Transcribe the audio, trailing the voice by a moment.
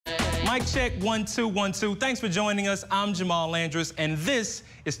Mic check, 1, 2, 1, 2. Thanks for joining us. I'm Jamal Landris, and this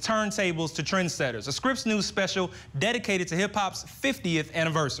is Turntables to Trendsetters, a Scripps News special dedicated to hip-hop's 50th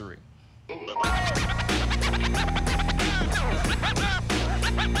anniversary. We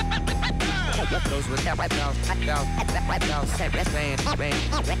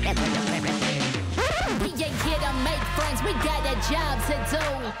ain't here to make friends, we got a job to do.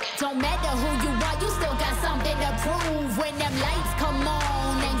 Don't matter who you are, you still got something to prove. When them lights come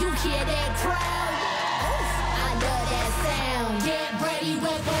on and you hear that crowd, I love that sound. Get ready,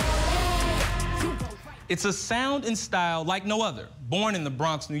 we're going. It's a sound and style like no other. Born in the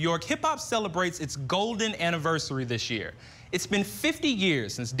Bronx, New York, hip-hop celebrates its golden anniversary this year. It's been 50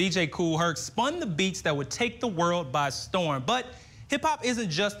 years since DJ Kool Herc spun the beats that would take the world by storm. But hip-hop isn't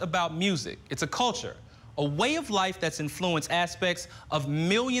just about music. It's a culture, a way of life that's influenced aspects of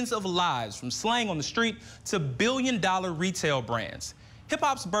millions of lives, from slang on the street to billion-dollar retail brands.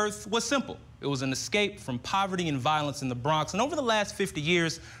 Hip-hop's birth was simple. It was an escape from poverty and violence in the Bronx. And over the last 50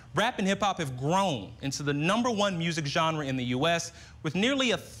 years, rap and hip-hop have grown into the #1 music genre in the U.S. with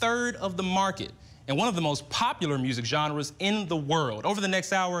nearly a third of the market and one of the most popular music genres in the world. Over the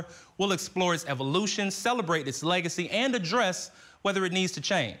next hour, we'll explore its evolution, celebrate its legacy, and address whether it needs to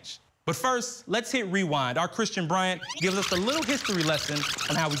change. But first, let's hit rewind. Our Christian Bryant gives us a little history lesson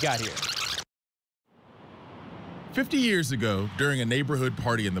on how we got here. 50 years ago, during a neighborhood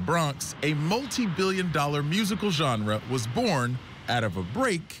party in the Bronx, a multi-billion-dollar musical genre was born out of a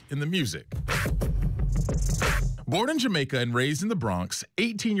break in the music. Born in Jamaica and raised in the Bronx,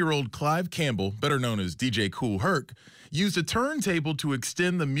 18-year-old Clive Campbell, better known as DJ Kool Herc, used a turntable to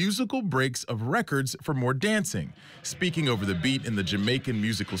extend the musical breaks of records for more dancing, speaking over the beat in the Jamaican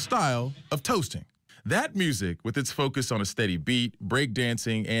musical style of toasting. That music, with its focus on a steady beat,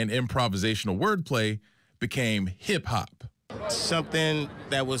 breakdancing, and improvisational wordplay, became hip-hop. Something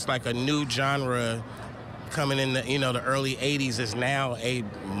that was like a new genre coming in the, the early 80s is now a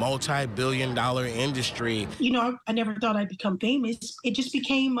multi-billion-dollar industry. I never thought I'd become famous. It just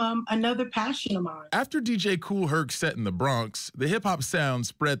became another passion of mine. After DJ Kool Herc set in the Bronx, the hip-hop sound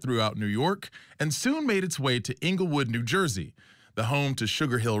spread throughout New York and soon made its way to Inglewood, New Jersey, the home to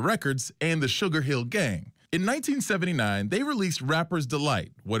Sugar Hill Records and the Sugar Hill Gang. In 1979, they released Rapper's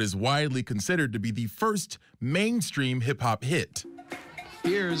Delight, what is widely considered to be the first mainstream hip-hop hit.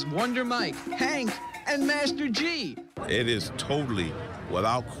 Here's Wonder Mike, Hank, and Master G. It is totally,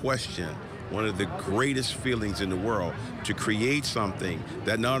 without question, one of the greatest feelings in the world to create something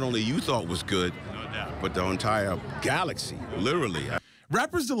that not only you thought was good, but the entire galaxy, literally.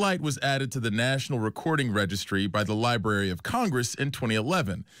 Rapper's Delight was added to the National Recording Registry by the Library of Congress in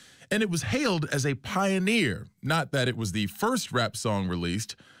 2011, and it was hailed as a pioneer. Not that it was the first rap song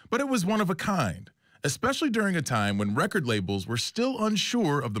released, but it was one of a kind, especially during a time when record labels were still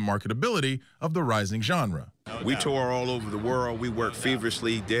unsure of the marketability of the rising genre. We tour all over the world. We work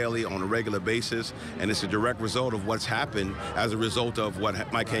feverishly daily on a regular basis, and it's a direct result of what's happened as a result of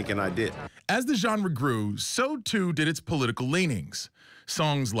what Mike, Hank, and I did. As the genre grew, so too did its political leanings.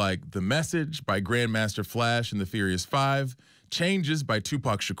 Songs like The Message by Grandmaster Flash and the Furious Five, Changes by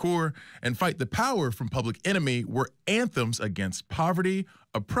Tupac Shakur, and Fight the Power from Public Enemy were anthems against poverty,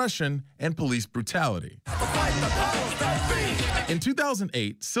 oppression, and police brutality. In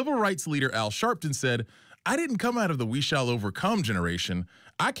 2008, civil rights leader Al Sharpton said, "I didn't come out of the We Shall Overcome generation.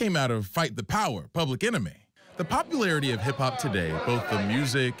 I came out of Fight the Power, Public Enemy." The popularity of hip-hop today, both the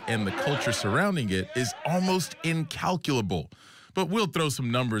music and the culture surrounding it, is almost incalculable. But we'll throw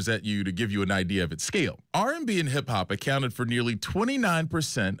some numbers at you to give you an idea of its scale. R&B and hip-hop accounted for nearly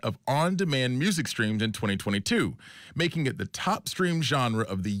 29% of on-demand music streams in 2022, making it the top streamed genre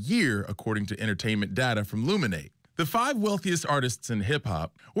of the year, according to entertainment data from Luminate. The 5 wealthiest artists in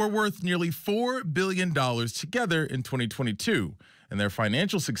hip-hop were worth nearly $4 billion together in 2022, and their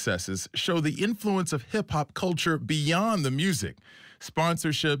financial successes show the influence of hip-hop culture beyond the music.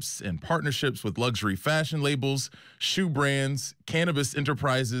 Sponsorships and partnerships with luxury fashion labels, shoe brands, cannabis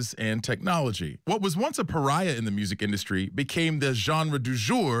enterprises, and technology. What was once a pariah in the music industry became the genre du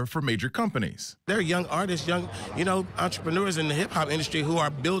jour for major companies. There are young artists, young, entrepreneurs in the hip-hop industry who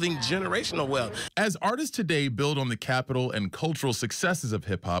are building generational wealth. As artists today build on the capital and cultural successes of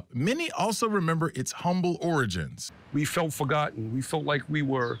hip-hop, many also remember its humble origins. We felt forgotten. We felt like we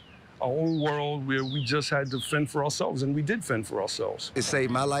were our own world where we just had to fend for ourselves, and we did fend for ourselves. It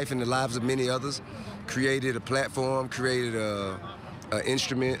saved my life and the lives of many others, created a platform, created an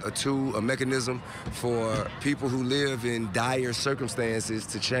instrument, a tool, a mechanism for people who live in dire circumstances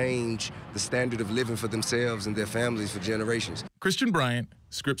to change the standard of living for themselves and their families for generations. Christian Bryant,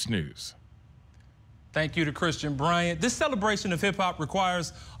 Scripps News. Thank you to Christian Bryant. This celebration of hip-hop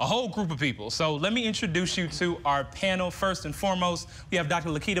requires a whole group of people. So let me introduce you to our panel. First and foremost, we have Dr.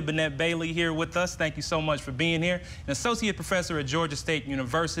 Lakita Bennett Bailey here with us. Thank you so much for being here. An associate professor at Georgia State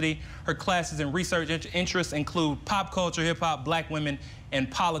University. Her classes and research interests include pop culture, hip-hop, black women,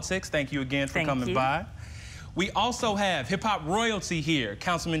 and politics. Thank you again for coming by. We also have hip-hop royalty here,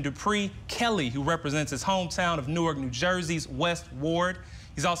 Councilman Dupree Kelly, who represents his hometown of Newark, New Jersey's West Ward.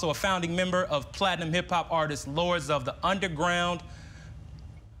 He's also a founding member of Platinum Hip-Hop Artists Lords of the Underground,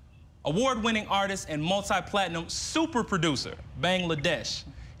 award-winning artist and multi-platinum super producer, Bangladesh.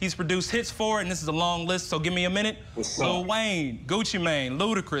 He's produced hits for, and this is a long list, so give me a minute. Lil Wayne, Gucci Mane,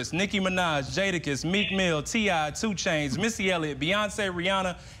 Ludacris, Nicki Minaj, Jadakiss, Meek Mill, T.I., 2 Chainz, Missy Elliott, Beyonce,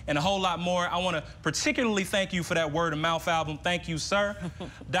 Rihanna, and a whole lot more. I want to particularly thank you for that Word of Mouth album. Thank you, sir.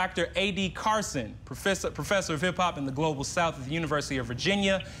 Dr. A.D. Carson, professor of hip-hop in the Global South at the University of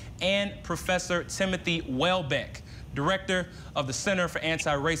Virginia, and Professor Timothy Welbeck, director of the Center for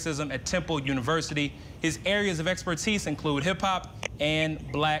Anti-Racism at Temple University. His areas of expertise include hip-hop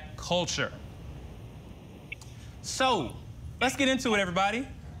and black culture. So, let's get into it, everybody.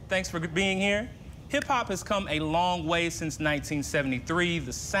 Thanks for being here. Hip-hop has come a long way since 1973.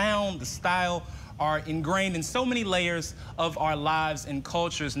 The sound, the style are ingrained in so many layers of our lives and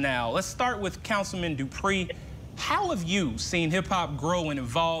cultures now. Let's start with Councilman Dupree. How have you seen hip-hop grow and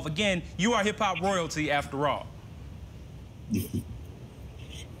evolve? Again, you are hip-hop royalty after all.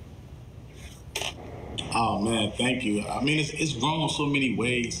 Oh man, thank you. I mean, it's grown in so many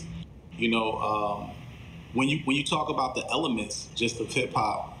ways. You know, when you talk about the elements just of hip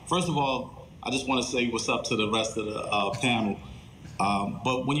hop, first of all, I just want to say what's up to the rest of the panel.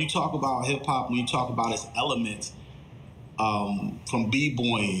 But when you talk about hip hop, when you talk about its elements, from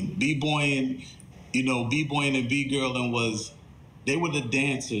b-boying, you know, b-boying and b-girling they were the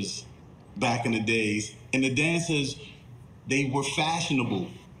dancers back in the days, and the dancers, they were fashionable.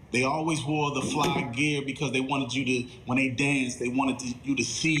 They always wore the fly gear because they wanted you to, when they danced, they wanted you to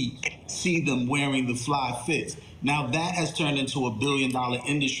see them wearing the fly fits. Now that has turned into a billion-dollar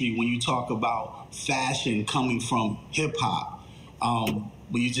industry when you talk about fashion coming from hip hop.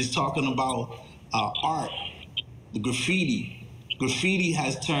 When you're just talking about art, the graffiti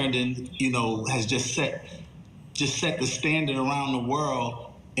has turned in, you know, has just set the standard around the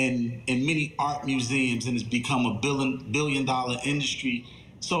world in many art museums, and it's become a billion-dollar industry.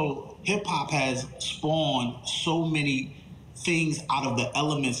 So hip hop has spawned so many things out of the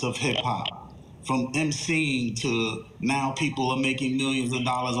elements of hip hop, from MCing to now people are making millions of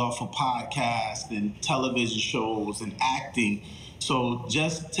dollars off of podcasts and television shows and acting. So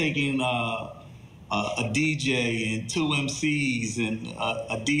just taking a DJ and 2 MCs and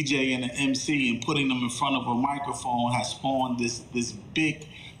a DJ and an MC and putting them in front of a microphone has spawned this big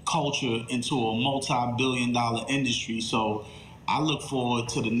culture into a multi-billion-dollar industry. So I look forward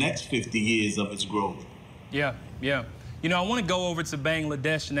to the next 50 years of its growth. Yeah. You know, I want to go over to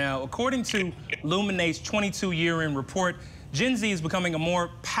Bangladesh now. According to Luminate's 22-year-end report, Gen Z is becoming a more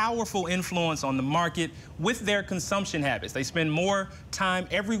powerful influence on the market with their consumption habits. They spend more time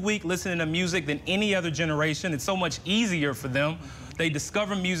every week listening to music than any other generation. It's so much easier for them. They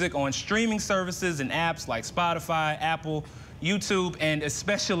discover music on streaming services and apps like Spotify, Apple, YouTube, and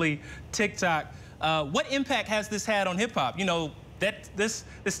especially TikTok. What impact has this had on hip-hop? You know, this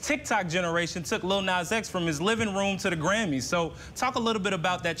TikTok generation took Lil Nas X from his living room to the Grammys. So talk a little bit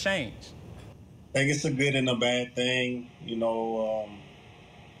about that change. I think it's a good and a bad thing. You know,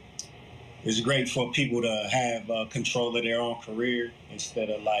 it's great for people to have control of their own career instead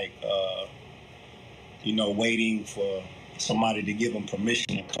of like, you know, waiting for somebody to give them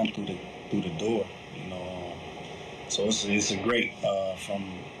permission to come through the door. You know, so it's a great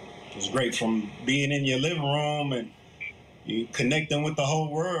it's great from being in your living room and you connecting with the whole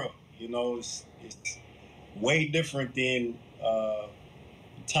world. You know, it's way different than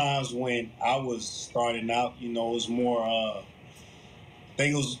times when I was starting out. You know, it was more, I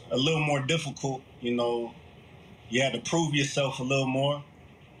think it was a little more difficult. You know, you had to prove yourself a little more,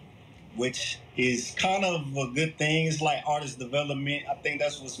 which is kind of a good thing. It's like artist development. I think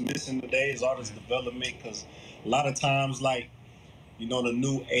that's what's missing today is artist development, because a lot of times, like, you know, the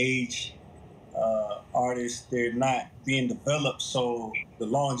new age artists, they're not being developed, so the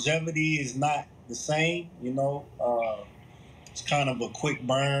longevity is not the same, you know. It's kind of a quick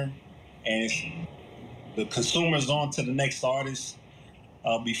burn, and the consumer's on to the next artist.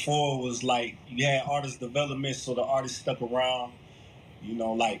 Before it was like you had artist development, so the artist stuck around. You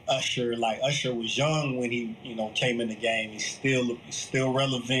know, like Usher. Like Usher was young when he, you know, came in the game. He's still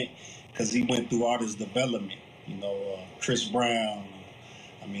relevant because he went through artist development. You know, Chris Brown,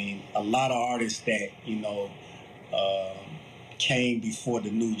 I mean, a lot of artists that, you know, came before the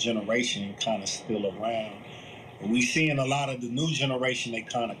new generation kind of still around. And we seeing a lot of the new generation, they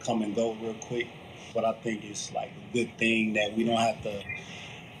kind of come and go real quick. But I think it's like a good thing that we don't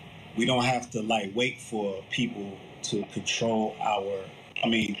have to like wait for people to control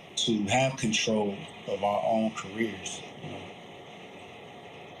to have control of our own careers.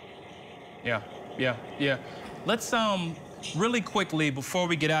 You know? Yeah. Let's really quickly, before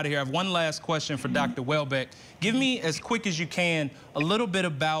we get out of here, I have one last question for Dr. Welbeck. Give me, as quick as you can, a little bit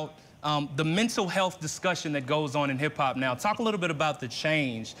about the mental health discussion that goes on in hip-hop now. Talk a little bit about the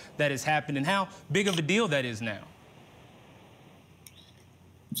change that has happened and how big of a deal that is now.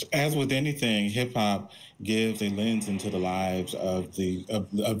 As with anything, hip-hop gives a lens into the lives of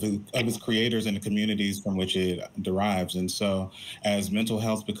its creators and the communities from which it derives. And so as mental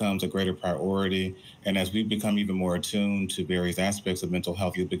health becomes a greater priority, and as we become even more attuned to various aspects of mental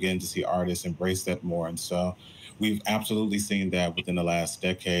health, you'll begin to see artists embrace that more. And so we've absolutely seen that within the last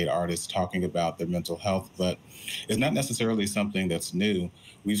decade, artists talking about their mental health, but it's not necessarily something that's new.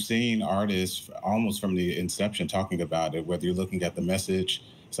 We've seen artists almost from the inception talking about it, whether you're looking at The Message,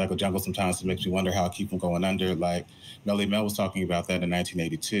 Psycho Jungle sometimes it makes me wonder how I keep from going under. Like Melly Mel was talking about that in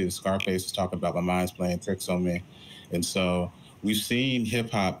 1982. Scarface was talking about my mind's playing tricks on me. And so we've seen hip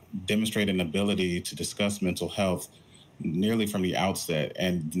hop demonstrate an ability to discuss mental health nearly from the outset.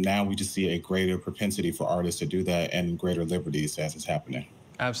 And now we just see a greater propensity for artists to do that and greater liberties as it's happening.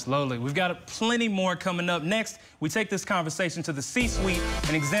 Absolutely. We've got plenty more coming up. Next, we take this conversation to the C-suite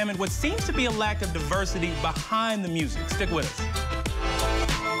and examine what seems to be a lack of diversity behind the music. Stick with us.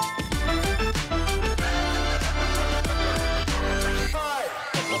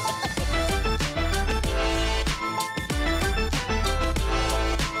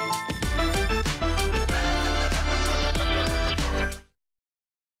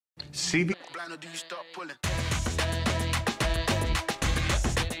 CB.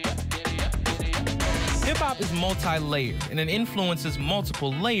 Hip-hop is multi-layered, and it influences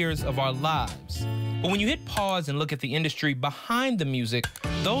multiple layers of our lives. But when you hit pause and look at the industry behind the music,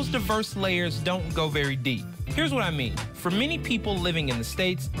 those diverse layers don't go very deep. Here's what I mean. For many people living in the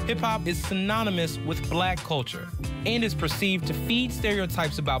States, hip-hop is synonymous with black culture and is perceived to feed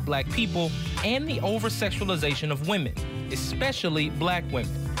stereotypes about black people and the over-sexualization of women, especially black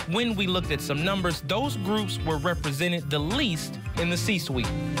women. When we looked at some numbers, those groups were represented the least in the C-suite.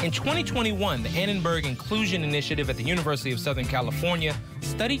 In 2021, the Annenberg Inclusion Initiative at the University of Southern California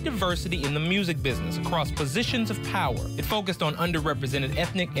studied diversity in the music business across positions of power. It focused on underrepresented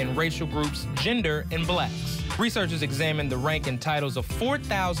ethnic and racial groups, gender, and blacks. Researchers examined the rank and titles of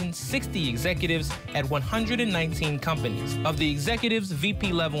 4,060 executives at 119 companies. Of the executives,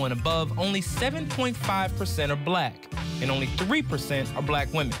 VP level and above, only 7.5% are black, and only 3% are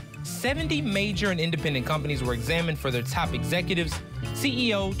black women. 70 major and independent companies were examined for their top executives,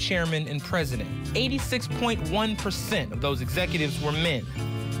 CEO, chairman, and president. 86.1% of those executives were men,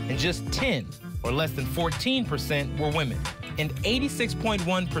 and just 10, or less than 14%, were women. And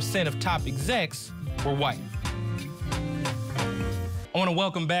 86.1% of top execs were white. I want to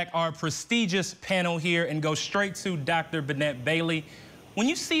welcome back our prestigious panel here and go straight to Dr. Bennett Bailey. When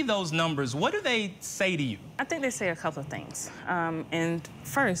you see those numbers, what do they say to you? I think they say a couple of things. And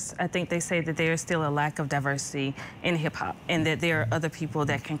first, I think they say that there is still a lack of diversity in hip-hop and that there are other people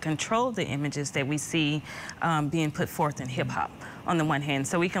that can control the images that we see being put forth in hip-hop on the one hand.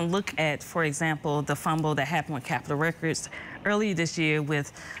 So we can look at, for example, the fumble that happened with Capitol Records earlier this year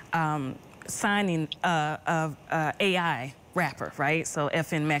with signing of AI rapper, right? So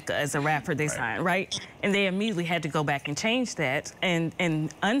FN Mecca as a rapper they signed, right? And they immediately had to go back and change that and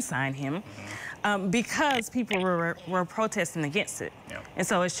unsign him because people were protesting against it. Yeah. And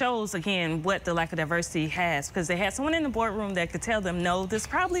so it shows, again, what the lack of diversity has, because they had someone in the boardroom that could tell them, no, this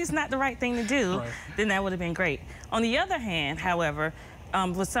probably is not the right thing to do, then that would have been great. On the other hand, however,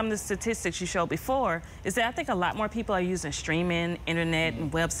 with some of the statistics you showed before, is that I think a lot more people are using streaming, internet,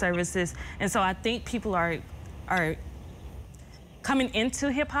 and web services. And so I think people are coming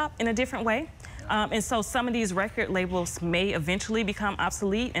into hip-hop in a different way. And so some of these record labels may eventually become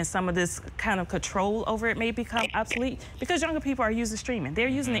obsolete, and some of this kind of control over it may become obsolete because younger people are using streaming. They're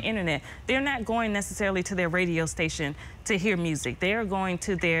using the internet. They're not going necessarily to their radio station to hear music. They're going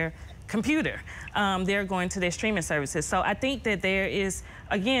to their computer. They're going to their streaming services. So I think that there is,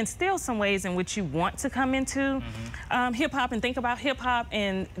 again, still some ways in which you want to come into hip-hop and think about hip-hop,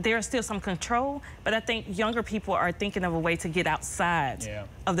 and there's still some control, but I think younger people are thinking of a way to get outside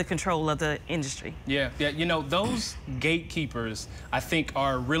of the control of the industry. Yeah, you know, those gatekeepers, I think,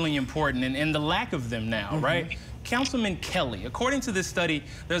 are really important, and the lack of them now, right? Councilman Kelly, according to this study,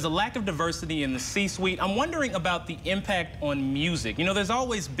 there's a lack of diversity in the C-suite. I'm wondering about the impact on music. You know, there's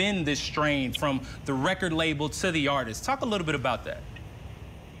always been this strain from the record label to the artist. Talk a little bit about that.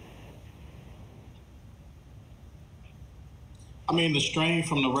 I mean, the strain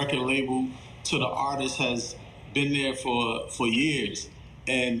from the record label to the artist has been there for years.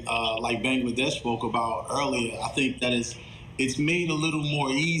 And like Bangladesh spoke about earlier, I think that it's made a little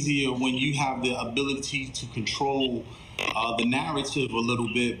more easier when you have the ability to control the narrative a little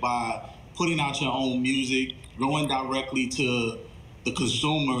bit by putting out your own music, going directly to the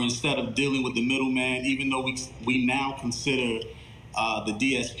consumer instead of dealing with the middleman, even though we now consider the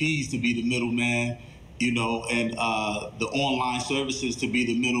DSPs to be the middleman, you know, and the online services to be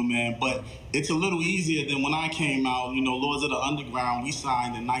the middleman. But it's a little easier than when I came out. You know, Lords of the Underground, we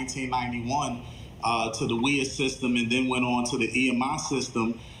signed in 1991 to the WIA system and then went on to the EMI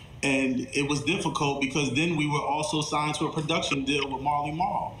system. And it was difficult because then we were also signed to a production deal with Marley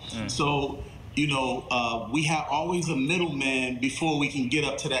Marl. So, you know, we have always a middleman before we can get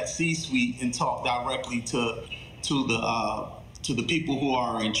up to that C-suite and talk directly to the people who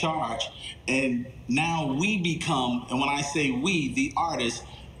are in charge. And now we become, and when I say we, the artists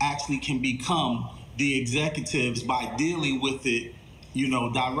actually can become the executives by dealing with it, you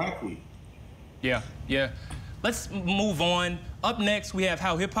know, directly. Yeah, yeah. Let's move on. Up next, we have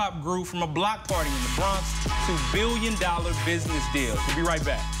how hip-hop grew from a block party in the Bronx to billion-dollar business deals. We'll be right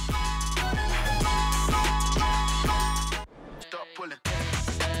back. Stop pulling.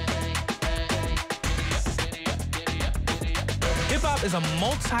 Hip-hop is a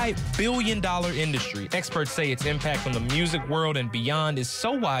multi-billion-dollar industry. Experts say its impact on the music world and beyond is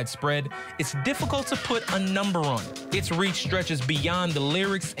so widespread, it's difficult to put a number on it. Its reach stretches beyond the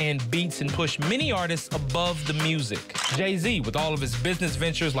lyrics and beats and pushed many artists above the music. Jay-Z, with all of his business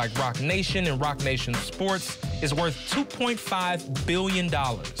ventures like Roc Nation and Roc Nation Sports, is worth $2.5 billion.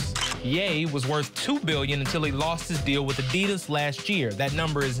 Ye was worth $2 billion until he lost his deal with Adidas last year. That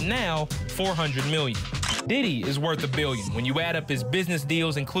number is now $400 million. Diddy is worth $1 billion when you add up his business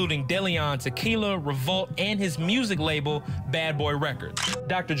deals, including DeLeon Tequila, Revolt, and his music label, Bad Boy Records.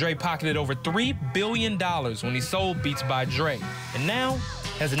 Dr. Dre pocketed over $3 billion when he sold Beats by Dre, and now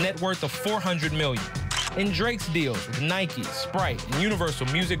has a net worth of $400 million. And Drake's deals with Nike, Sprite, and Universal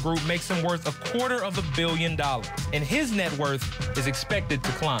Music Group makes him worth $250 million, and his net worth is expected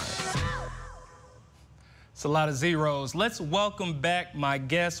to climb. It's a lot of zeros. Let's welcome back my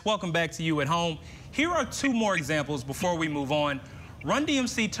guests. Welcome back to you at home. Here are two more examples before we move on. Run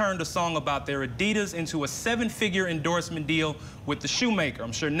DMC turned a song about their Adidas into a 7-figure endorsement deal with the shoemaker.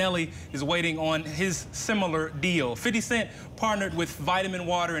 I'm sure Nelly is waiting on his similar deal. 50 Cent partnered with Vitamin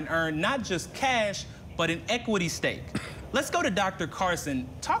Water and earned not just cash, but an equity stake. Let's go to Dr. Carson.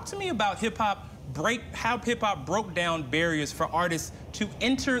 Talk to me about how hip-hop broke down barriers for artists to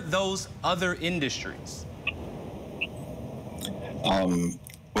enter those other industries.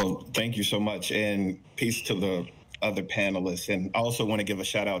 Well, thank you so much, and peace to the other panelists. And I also want to give a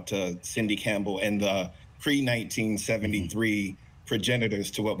shout out to Cindy Campbell and the pre-1973 progenitors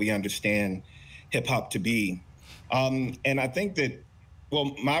to what we understand hip hop to be. And I think that,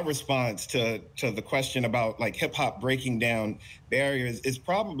 well, my response to the question about like hip hop breaking down barriers is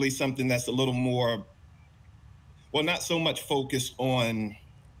probably something that's a little more, well, not so much focused on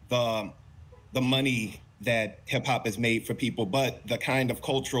the money that hip hop has made for people, but the kind of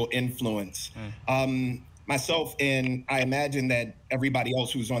cultural influence. Myself, and I imagine that everybody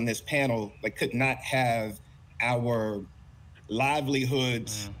else who's on this panel, like, could not have our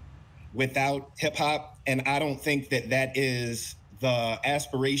livelihoods without hip hop. And I don't think that that is the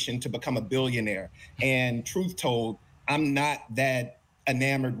aspiration to become a billionaire. And truth told, I'm not that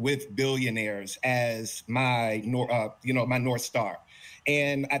enamored with billionaires as my, my North Star.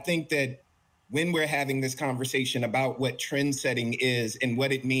 And I think that when we're having this conversation about what trend setting is and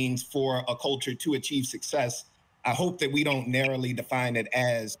what it means for a culture to achieve success, I hope that we don't narrowly define it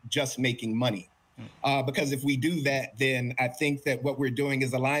as just making money. Because if we do that, then I think that what we're doing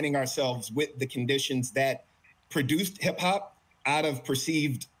is aligning ourselves with the conditions that produced hip hop out of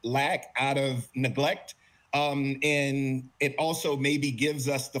perceived lack, out of neglect. And it also maybe gives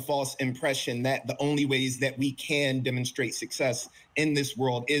us the false impression that the only ways that we can demonstrate success in this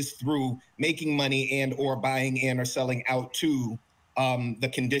world is through making money and or buying in or selling out to the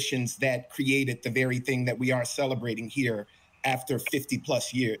conditions that created the very thing that we are celebrating here after 50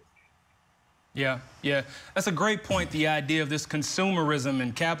 plus years. Yeah, yeah. That's a great point. The idea of this consumerism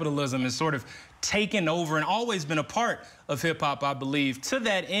and capitalism is sort of taken over and always been a part of hip hop, I believe. To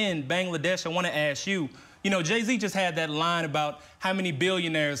that end, Bangladesh, I want to ask you, you know, Jay-Z just had that line about how many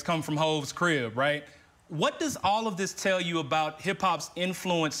billionaires come from Hov's crib, right? what does all of this tell you about hip-hop's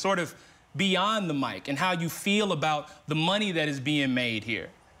influence sort of beyond the mic and how you feel about the money that is being made here?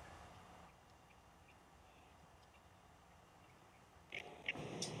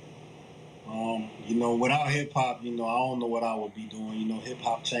 You know, without hip hop, you know, I don't know what I would be doing. You know, hip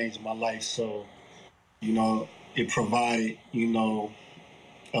hop changed my life, so, you know, it provided, you know,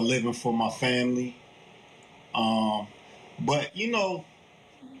 a living for my family. But, you know,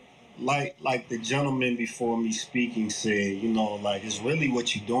 like the gentleman before me speaking said, you know, like, it's really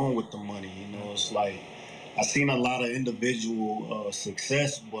what you're doing with the money. You know, it's like, I've seen a lot of individual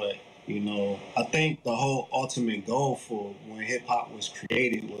success, but, you know, I think the whole ultimate goal for when hip hop was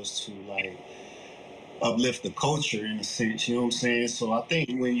created was to, like, uplift the culture in a sense, you know what I'm saying? So I think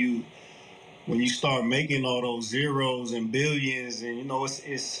when you start making all those zeros and billions, and, you know,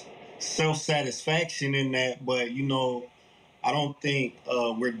 it's self-satisfaction in that, but, you know, I don't think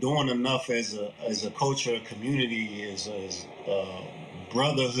we're doing enough as a culture, a community, as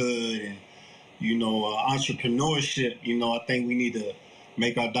brotherhood and, you know, entrepreneurship. You know, I think we need to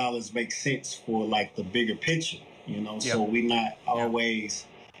make our dollars make sense for, like, the bigger picture, you know, so we're not always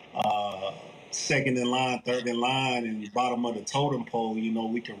second in line, third in line, and bottom of the totem pole. You know,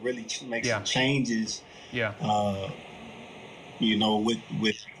 we can really make some changes. You know, with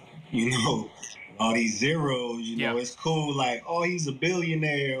you know, all these zeros. You know, it's cool. Like, oh, he's a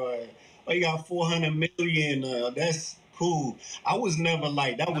billionaire, or oh, he got 400 million. That's cool. I was never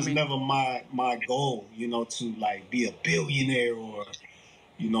like that. Was never my goal. You know, to like be a billionaire or,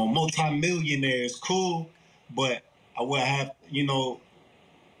 you know, multi-millionaire is cool, but I would have, you know.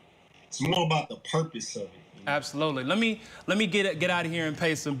 It's more about the purpose of it. You know? Absolutely. Let me get out of here and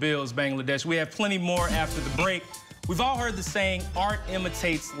pay some bills, Bangladesh. We have plenty more after the break. We've all heard the saying, art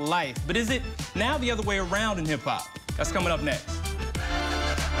imitates life. But is it now the other way around in hip-hop? That's coming up next.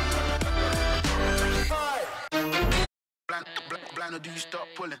 Do you stop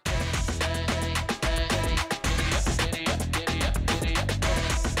pulling?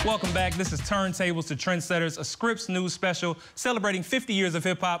 Welcome back. This is Turntables to Trendsetters, a Scripps news special celebrating 50 years of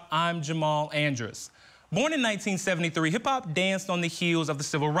hip-hop. I'm Jamal Andrus. Born in 1973, hip-hop danced on the heels of the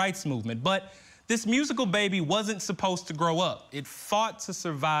civil rights movement, but this musical baby wasn't supposed to grow up. It fought to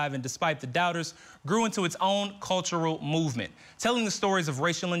survive, and despite the doubters, grew into its own cultural movement, telling the stories of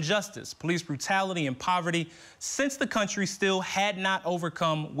racial injustice, police brutality, and poverty since the country still had not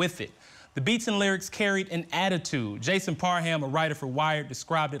overcome with it. The beats and lyrics carried an attitude. Jason Parham, a writer for Wired,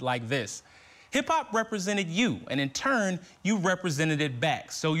 described it like this. Hip-hop represented you, and in turn, you represented it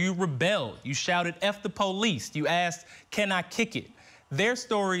back. So you rebelled, you shouted, F the police, you asked, can I kick it? Their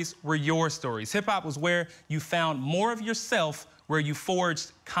stories were your stories. Hip-hop was where you found more of yourself, where you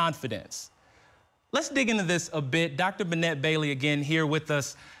forged confidence. Let's dig into this a bit. Dr. Bennett Bailey again here with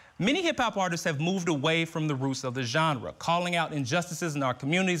us. Many hip-hop artists have moved away from the roots of the genre, calling out injustices in our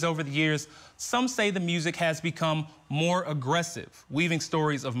communities over the years. Some say the music has become more aggressive, weaving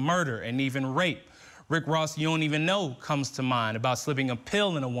stories of murder and even rape. Rick Ross' You Don't Even Know comes to mind, about slipping a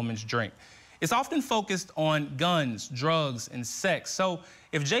pill in a woman's drink. It's often focused on guns, drugs, and sex. So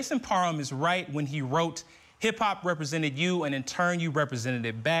if Jason Parham is right when he wrote, hip-hop represented you and in turn you represented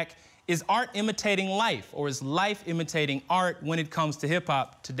it back, is art imitating life, or is life imitating art when it comes to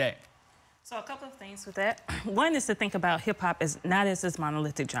hip-hop today? So a couple of things with that. One is to think about hip-hop as not as this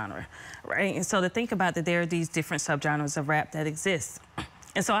monolithic genre, right? And so to think about that there are these different subgenres of rap that exist.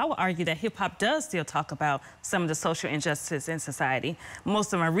 And so I would argue that hip-hop does still talk about some of the social injustices in society.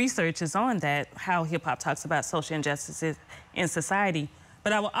 Most of my research is on that, how hip-hop talks about social injustices in society.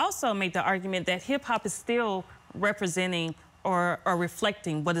 But I will also make the argument that hip-hop is still representing or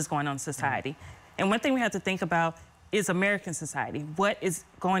reflecting what is going on in society. And one thing we have to think about is American society. What is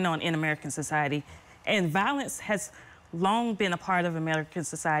going on in American society? And violence has long been a part of American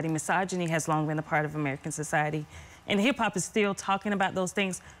society. Misogyny has long been a part of American society. And hip-hop is still talking about those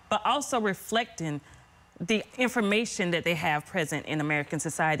things, but also reflecting the information that they have present in American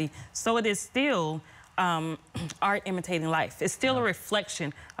society. So it is still art imitating life. It's still a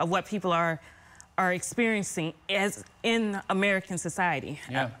reflection of what people are experiencing as in American society,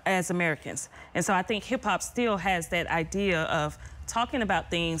 as Americans. And so I think hip-hop still has that idea of talking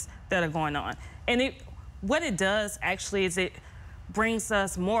about things that are going on. And what it does actually is it brings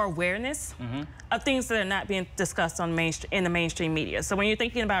us more awareness of things that are not being discussed on in the mainstream media. So when you're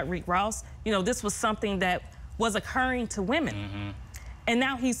thinking about Rick Ross, you know, this was something that was occurring to women. And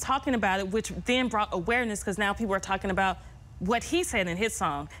now he's talking about it, which then brought awareness, because now people are talking about what he said in his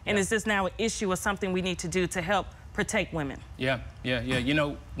song. And is this now an issue or something we need to do to help protect women. Yeah. You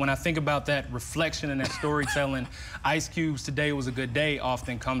know, when I think about that reflection and that storytelling, Ice Cube's "Today Was a Good Day"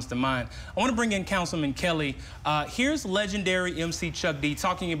 often comes to mind. I want to bring in Councilman Kelly. Here's legendary MC Chuck D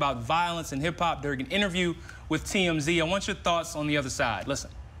talking about violence in hip-hop during an interview with TMZ. I want your thoughts on the other side. Listen.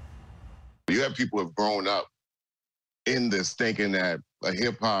 You have people who have grown up in this thinking that a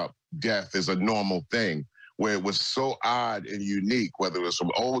hip-hop death is a normal thing, where it was so odd and unique, whether it was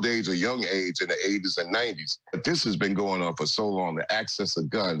from old age or young age in the 80s and 90s. But this has been going on for so long, the access of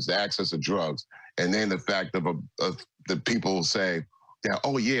guns, the access of drugs, and then the fact of the people say, yeah,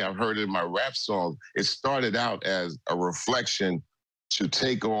 oh yeah, I've heard it in my rap song. It started out as a reflection to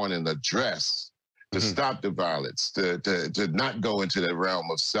take on and address, to stop the violence, to not go into the realm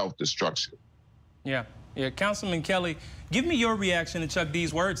of self-destruction. Yeah, Councilman Kelly, give me your reaction to Chuck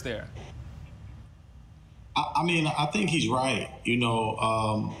D's words there. I mean, I think he's right, you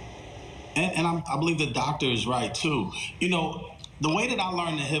know, and I believe the doctor is right too. You know, the way that I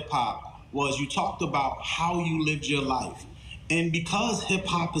learned the hip hop was you talked about how you lived your life. And because hip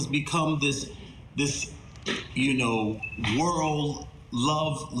hop has become this, you know, world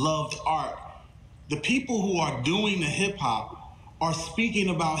loved art, the people who are doing the hip hop are speaking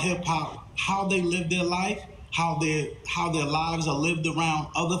about hip hop, how they live their life, how their lives are lived around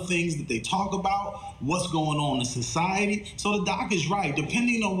other things that they talk about, what's going on in society. So the doc is right,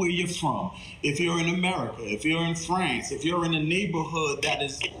 depending on where you're from. If you're in America, if you're in France, if you're in a neighborhood that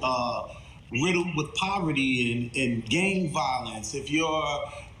is riddled with poverty and gang violence, if you're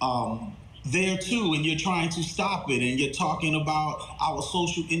there too and you're trying to stop it and you're talking about our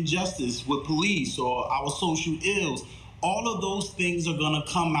social injustice with police or our social ills, all of those things are gonna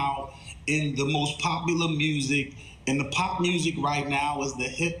come out in the most popular music. And the pop music right now is the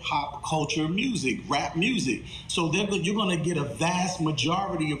hip hop culture music, rap music. So you're gonna get a vast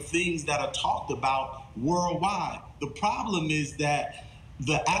majority of things that are talked about worldwide. The problem is that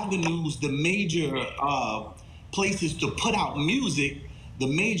the avenues, the major places to put out music, the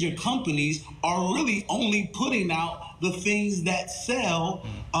major companies are really only putting out the things that sell,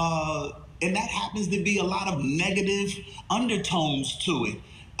 and that happens to be a lot of negative undertones to it.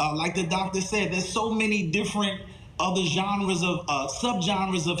 Like the doctor said, there's so many different other genres of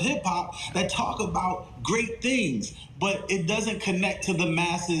subgenres of hip hop that talk about great things, but it doesn't connect to the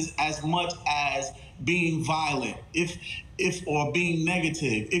masses as much as being violent, or being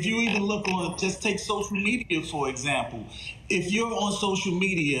negative. If you even look on, just take social media, for example. If you're on social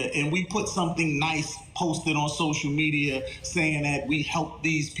media and we put something nice posted on social media saying that we helped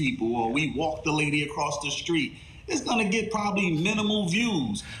these people or we walked the lady across the street, it's gonna get probably minimal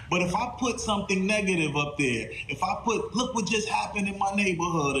views. But if I put something negative up there, if I put, look what just happened in my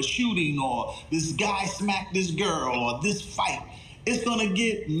neighborhood, a shooting, or this guy smacked this girl, or this fight, it's gonna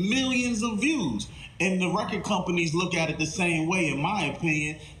get millions of views. And the record companies look at it the same way, in my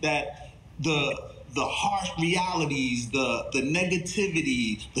opinion, that the harsh realities, the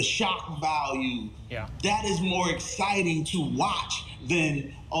negativity, the shock value, that is more exciting to watch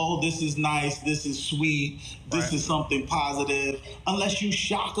than, oh, this is nice, this is sweet, this is something positive, unless you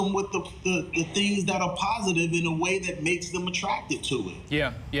shock them with the things that are positive in a way that makes them attracted to it.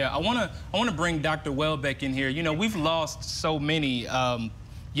 Yeah. I wanna bring Dr. Welbeck in here. You know, we've lost so many.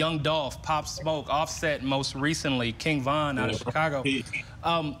 Young Dolph, Pop Smoke, Offset, most recently, King Von out of Chicago.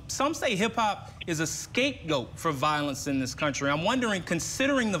 Some say hip-hop is a scapegoat for violence in this country. I'm wondering,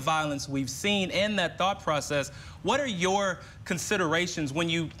 considering the violence we've seen and that thought process, what are your considerations when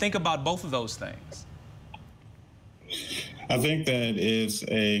you think about both of those things? I think that is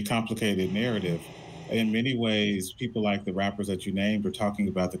a complicated narrative. In many ways, people like the rappers that you named are talking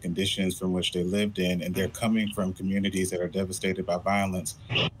about the conditions from which they lived in, and they're coming from communities that are devastated by violence.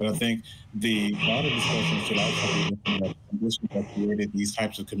 But I think the broader discussion should also be looking at the conditions that created these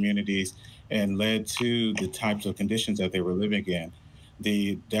types of communities and led to the types of conditions that they were living in.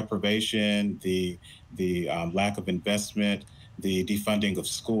 The deprivation, the lack of investment, the defunding of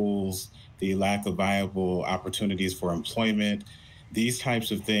schools, the lack of viable opportunities for employment, these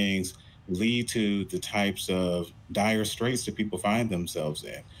types of things lead to the types of dire straits that people find themselves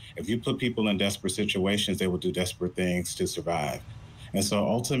in. If you put people in desperate situations, they will do desperate things to survive. And so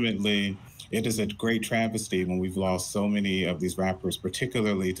ultimately, it is a great travesty when we've lost so many of these rappers,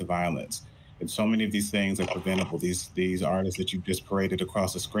 particularly to violence. And so many of these things are preventable. These artists that you just paraded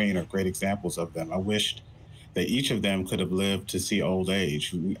across the screen are great examples of them. I wished that each of them could have lived to see old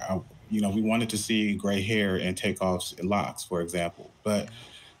age. We wanted to see gray hair and takeoffs and locks, for example. But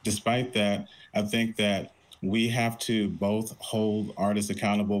despite that, I think that we have to both hold artists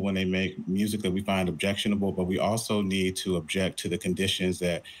accountable when they make music that we find objectionable, but we also need to object to the conditions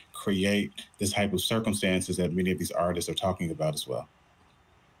that create this type of circumstances that many of these artists are talking about as well.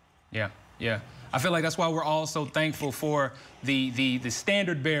 Yeah, yeah. I feel like that's why we're all so thankful for the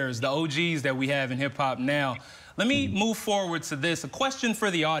standard bearers, the OGs that we have in hip-hop now. Let me move forward to this. A question for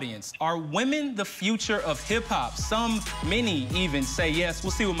the audience. Are women the future of hip-hop? Some, many even say yes.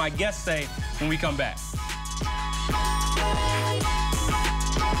 We'll see what my guests say when we come back.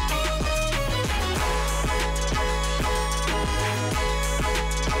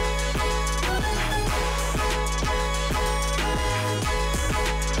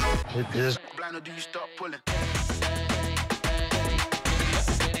 Blind, do you stop pulling?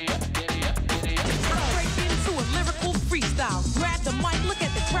 Freestyle, grab the mic, look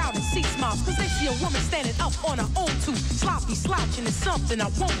at the crowd and see smiles, cause they see a woman standing up on her own too. Sloppy slouching is something I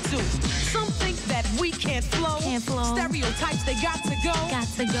won't do. Some think that we can't flow. Stereotypes, they got to go.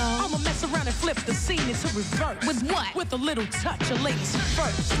 I'ma mess around and flip the scene into reverse. With what? With a little touch of ladies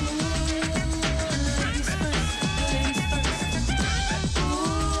first.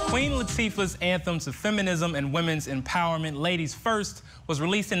 Queen Latifah's anthem to feminism and women's empowerment, Ladies First, was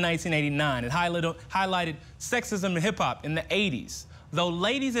released in 1989. It highlighted sexism in hip-hop in the 80s. Though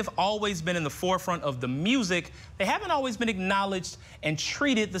ladies have always been in the forefront of the music, they haven't always been acknowledged and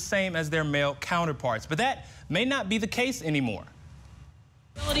treated the same as their male counterparts. But that may not be the case anymore.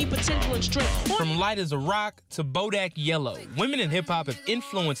 From Light as a Rock to Bodak Yellow, women in hip-hop have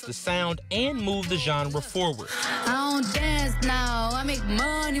influenced the sound and moved the genre forward. I don't dance now, I make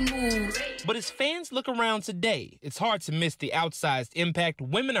money moves. But as fans look around today, it's hard to miss the outsized impact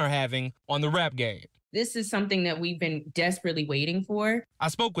women are having on the rap game. This is something that we've been desperately waiting for. I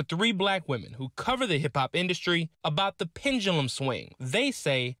spoke with 3 black women who cover the hip-hop industry about the pendulum swing they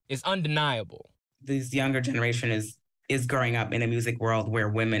say is undeniable. This younger generation is growing up in a music world where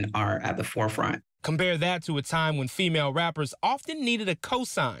women are at the forefront. Compare that to a time when female rappers often needed a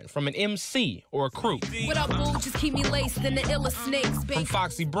cosign from an MC or a crew. What up, boo? Just keep me laced in the illest snakes, baby. From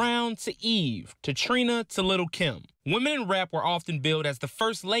Foxy Brown to Eve, to Trina to Lil' Kim, women in rap were often billed as the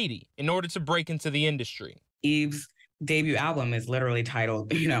first lady in order to break into the industry. Eve's debut album is literally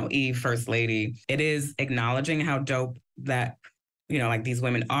titled, Eve First Lady. It is acknowledging how dope that, like these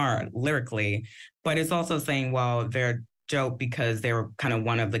women are lyrically, but it's also saying, well, they're dope because they were kind of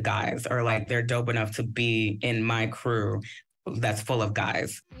one of the guys, or like they're dope enough to be in my crew that's full of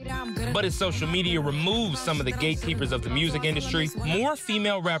guys. But as social media removes some of the gatekeepers of the music industry, more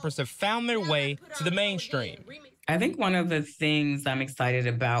female rappers have found their way to the mainstream. I think one of the things I'm excited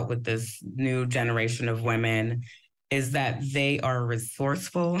about with this new generation of women is that they are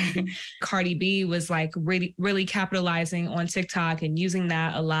resourceful. Cardi B was like really capitalizing on TikTok and using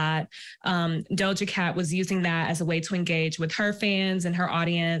that a lot. Doja Cat was using that as a way to engage with her fans and her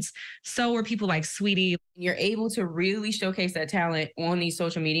audience. So were people like Sweetie. You're able to really showcase that talent on these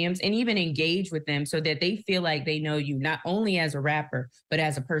social mediums and even engage with them so that they feel like they know you not only as a rapper, but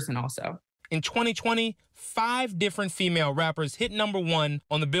as a person also. In 2020, 5 different female rappers hit #1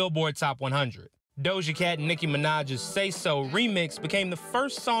 on the Billboard Top 100. Doja Cat and Nicki Minaj's Say So remix became the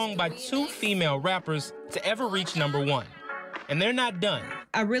first song by 2 female rappers to ever reach #1. And they're not done.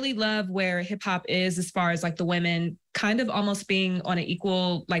 I really love where hip hop is as far as like the women kind of almost being on an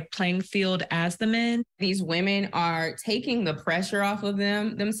equal like playing field as the men. These women are taking the pressure off of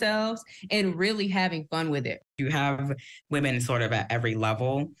themselves and really having fun with it. You have women sort of at every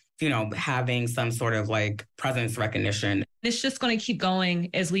level, having some sort of like presence recognition. It's just going to keep going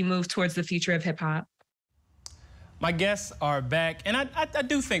as we move towards the future of hip hop. My guests are back, and I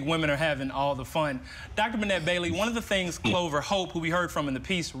do think women are having all the fun. Dr. Burnett Bailey, one of the things Clover Hope, who we heard from in the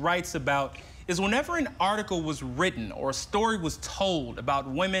piece, writes about is whenever an article was written or a story was told about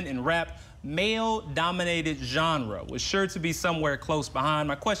women in rap, male-dominated genre was sure to be somewhere close behind.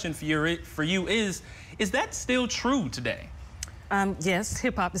 My question for you is that still true today? Yes,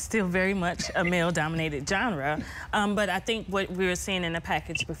 hip-hop is still very much a male-dominated genre, but I think what we were seeing in the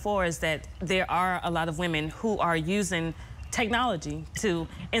package before is that there are a lot of women who are using technology to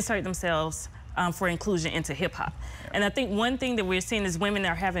insert themselves for inclusion into hip-hop. And I think one thing that we're seeing is women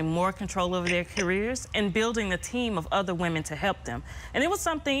are having more control over their careers and building a team of other women to help them. And it was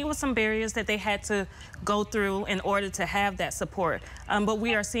some barriers that they had to go through in order to have that support. But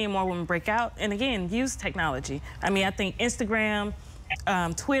we are seeing more women break out and, again, use technology. I mean, I think Instagram,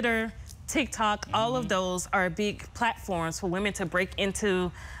 Twitter, TikTok, all of those are big platforms for women to break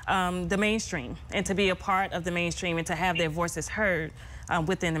into the mainstream and to be a part of the mainstream and to have their voices heard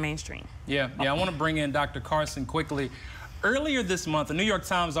within the mainstream. Yeah, I want to bring in Dr. Carson quickly. Earlier this month, a New York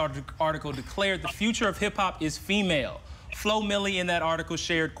Times article declared the future of hip-hop is female. Flo Milli in that article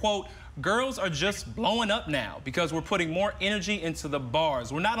shared, quote, "Girls are just blowing up now because we're putting more energy into the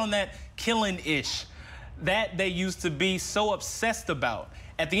bars. We're not on that killing-ish that they used to be so obsessed about.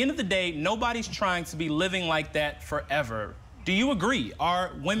 At the end of the day, nobody's trying to be living like that forever." Do you agree?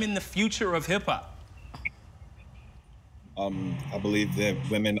 Are women the future of hip-hop? I believe that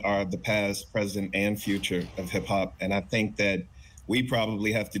women are the past, present, and future of hip hop. And I think that we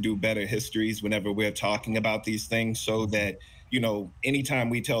probably have to do better histories whenever we're talking about these things so that, you know, anytime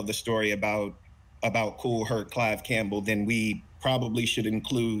we tell the story about Kool Herc, Clive Campbell, then we probably should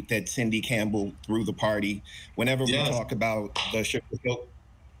include that Cindy Campbell threw the party. Whenever we talk about the Sugar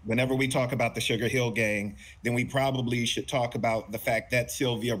Hill Gang, then we probably should talk about the fact that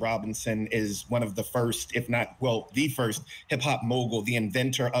Sylvia Robinson is one of the first, if not, well, the first hip-hop mogul, the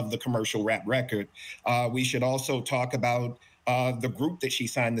inventor of the commercial rap record. We should also talk about the group that she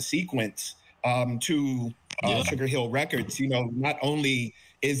signed, The Sequence, to Sugar Hill Records. You know, not only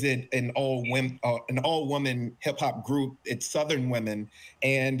is it an all-woman hip-hop group, it's Southern women,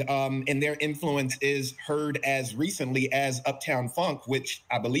 and their influence is heard as recently as Uptown Funk, which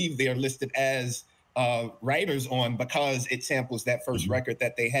I believe they are listed as writers on because it samples that first record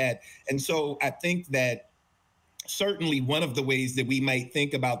that they had. And so I think that certainly one of the ways that we might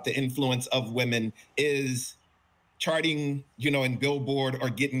think about the influence of women is charting, you know, in Billboard or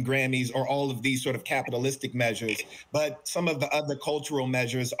getting Grammys or all of these sort of capitalistic measures. But some of the other cultural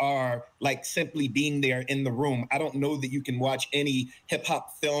measures are like simply being there in the room. I don't know that you can watch any hip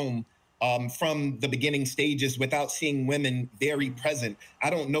hop film from the beginning stages without seeing women very present. I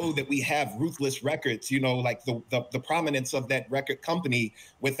don't know that we have Ruthless Records, you know, like the prominence of that record company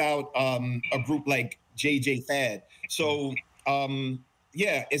without a group like JJ Fad. So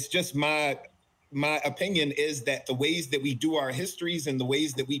yeah, it's just my opinion is that the ways that we do our histories and the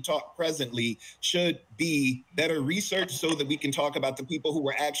ways that we talk presently should be better researched so that we can talk about the people who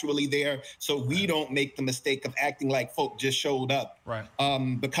were actually there, so we don't make the mistake of acting like folk just showed up, right?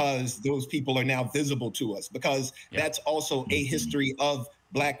 Because those people are now visible to us, because that's also a history of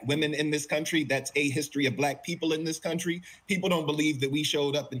Black women in this country. That's a history of Black people in this country. People don't believe that we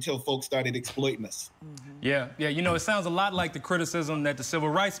showed up until folks started exploiting us. Yeah, you know, it sounds a lot like the criticism that the civil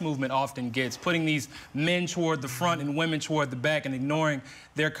rights movement often gets, putting these men toward the front and women toward the back and ignoring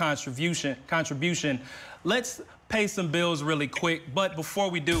their contribution. Let's pay some bills really quick, but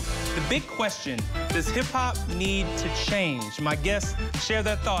before we do, the big question, does hip-hop need to change? My guests share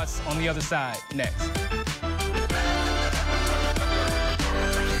their thoughts on the other side next.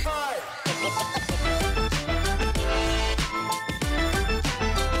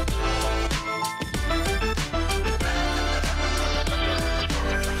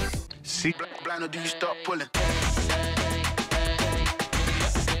 See, blind or do you start pulling?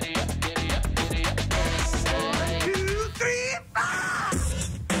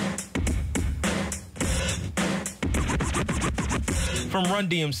 From Run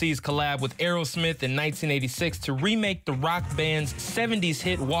DMC's collab with Aerosmith in 1986 to remake the rock band's 70s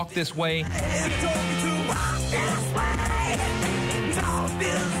hit Walk This Way,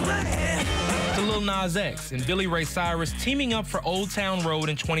 to Lil Nas X and Billy Ray Cyrus teaming up for Old Town Road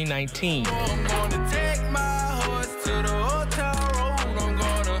in 2019. I'm gonna take my horse to the Old Town Road. I'm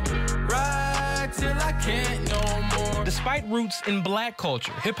gonna ride till I can't no more. Despite roots in Black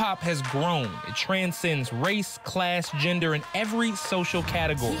culture, hip-hop has grown. It transcends race, class, gender, and every social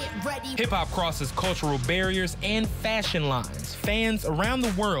category. Hip-hop crosses cultural barriers and fashion lines. Fans around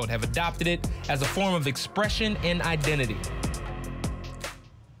the world have adopted it as a form of expression and identity.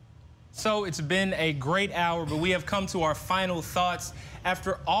 So it's been a great hour, but we have come to our final thoughts.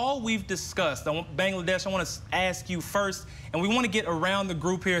 After all we've discussed, Bangladesh, I want to ask you first, and we want to get around the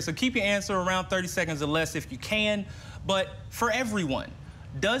group here, so keep your answer around 30 seconds or less if you can. But for everyone,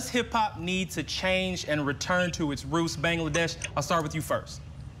 does hip-hop need to change and return to its roots? Bangladesh, I'll start with you first.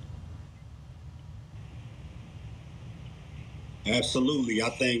 Absolutely. I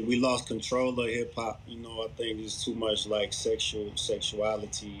think we lost control of hip hop. You know, I think there's too much like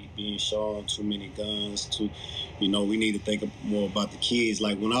sexuality being shown, too many guns, you know, we need to think more about the kids.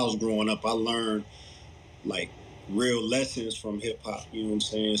 Like when I was growing up, I learned like real lessons from hip hop, you know what I'm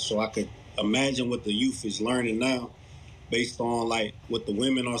saying? So I could imagine what the youth is learning now based on like what the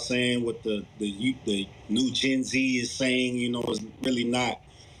women are saying, what the new Gen Z is saying, you know, is really not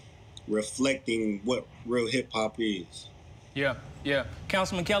reflecting what real hip hop is. Yeah.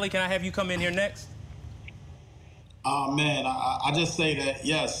 Councilman Kelly, can I have you come in here next? Man, I just say that,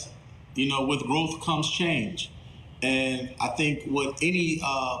 yes, you know, with growth comes change. And I think with any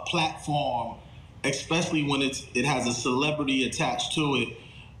platform, especially when it has a celebrity attached to it,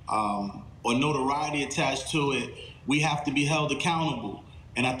 or notoriety attached to it, we have to be held accountable.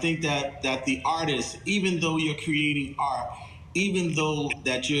 And I think that the artist, even though you're creating art, even though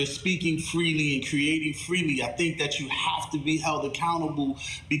that you're speaking freely and creating freely, I think that you have to be held accountable,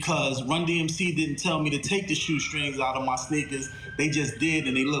 because Run DMC didn't tell me to take the shoestrings out of my sneakers. They just did,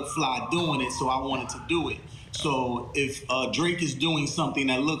 and they look fly doing it, so I wanted to do it. So if Drake is doing something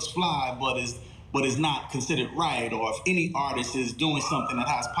that looks fly but is not considered right, or if any artist is doing something that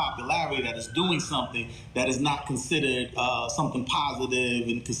has popularity, that is doing something that is not considered something positive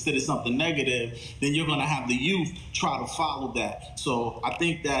and considered something negative, then you're gonna have the youth try to follow that. So I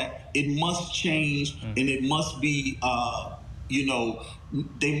think that it must change, and it must be, you know,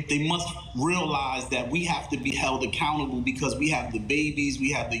 they must realize that we have to be held accountable, because we have the babies,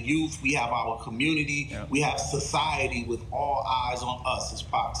 we have the youth, we have our community, we have society with all eyes on us, as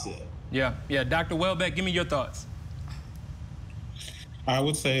Pac said. Yeah. Dr. Welbeck, give me your thoughts. I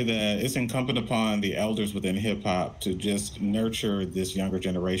would say that it's incumbent upon the elders within hip-hop to just nurture this younger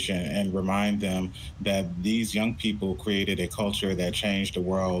generation and remind them that these young people created a culture that changed the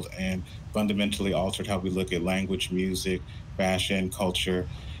world and fundamentally altered how we look at language, music, fashion, culture,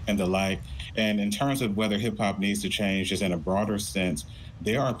 and the like. And in terms of whether hip-hop needs to change, just in a broader sense,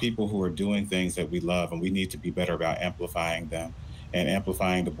 there are people who are doing things that we love, and we need to be better about amplifying them and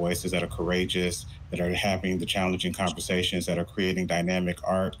amplifying the voices that are courageous, that are having the challenging conversations, that are creating dynamic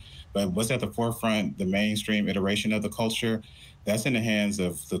art. But what's at the forefront, the mainstream iteration of the culture, that's in the hands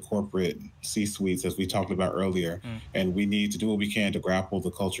of the corporate C-suites, as we talked about earlier. And we need to do what we can to grapple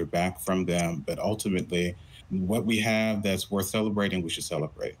the culture back from them. But ultimately, what we have that's worth celebrating, we should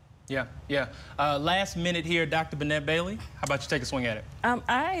celebrate. Yeah. Last minute here, Dr. Bennett Bailey. How about you take a swing at it?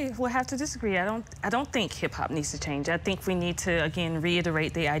 I will have to disagree. I don't think hip-hop needs to change. I think we need to, again,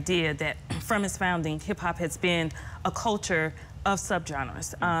 reiterate the idea that from its founding, hip-hop has been a culture of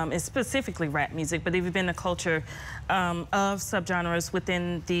subgenres. It's specifically rap music, but it's been a culture of subgenres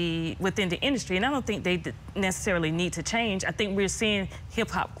within the industry, and I don't think they necessarily need to change. I think we're seeing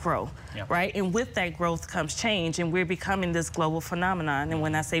hip-hop grow, right? And with that growth comes change, and we're becoming this global phenomenon. And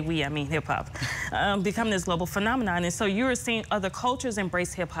when I say we, I mean hip-hop. Becoming this global phenomenon, and so you're seeing other cultures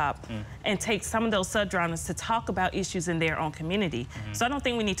embrace hip-hop and take some of those subgenres to talk about issues in their own community. So I don't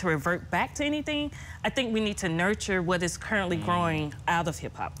think we need to revert back to anything. I think we need to nurture what is currently growing out of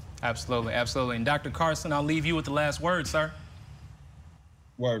hip-hop. Absolutely. And Dr. Carson, I'll leave you with the last word, sir.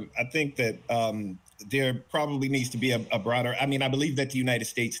 Well, I think that there probably needs to be a broader, I mean, I believe that the United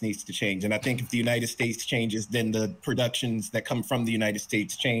States needs to change. And I think if the United States changes, then the productions that come from the United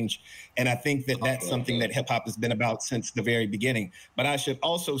States change. And I think that that's something that hip hop has been about since the very beginning. But I should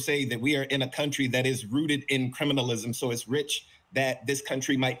also say that we are in a country that is rooted in criminalism. So it's rich that this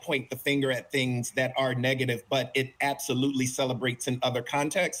country might point the finger at things that are negative, but it absolutely celebrates in other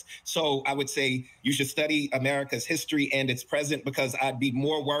contexts. So I would say you should study America's history and its present, because I'd be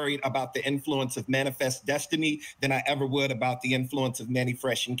more worried about the influence of Manifest Destiny than I ever would about the influence of Manny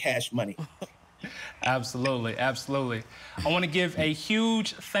Fresh and Cash Money. Absolutely. I want to give a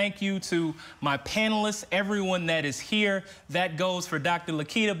huge thank you to my panelists, everyone that is here. That goes for Dr.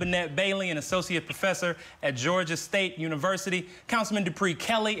 Lakita Bennett Bailey, an associate professor at Georgia State University, Councilman Dupree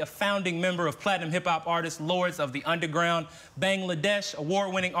Kelly, a founding member of Platinum Hip Hop Artists Lords of the Underground, Bangladesh,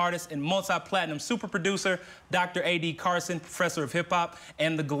 award-winning artist and multi-platinum super producer, Dr. A.D. Carson, professor of hip hop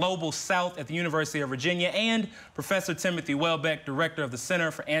and the Global South at the University of Virginia, and Professor Timothy Welbeck, director of the Center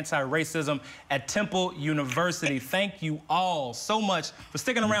for Anti-Racism at Temple University. Thank you all so much for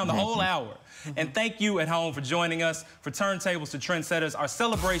sticking around the whole hour. And thank you at home for joining us for Turntables to Trendsetters, our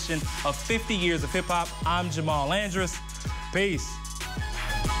celebration of 50 years of hip hop. I'm Jamal Andrus. Peace.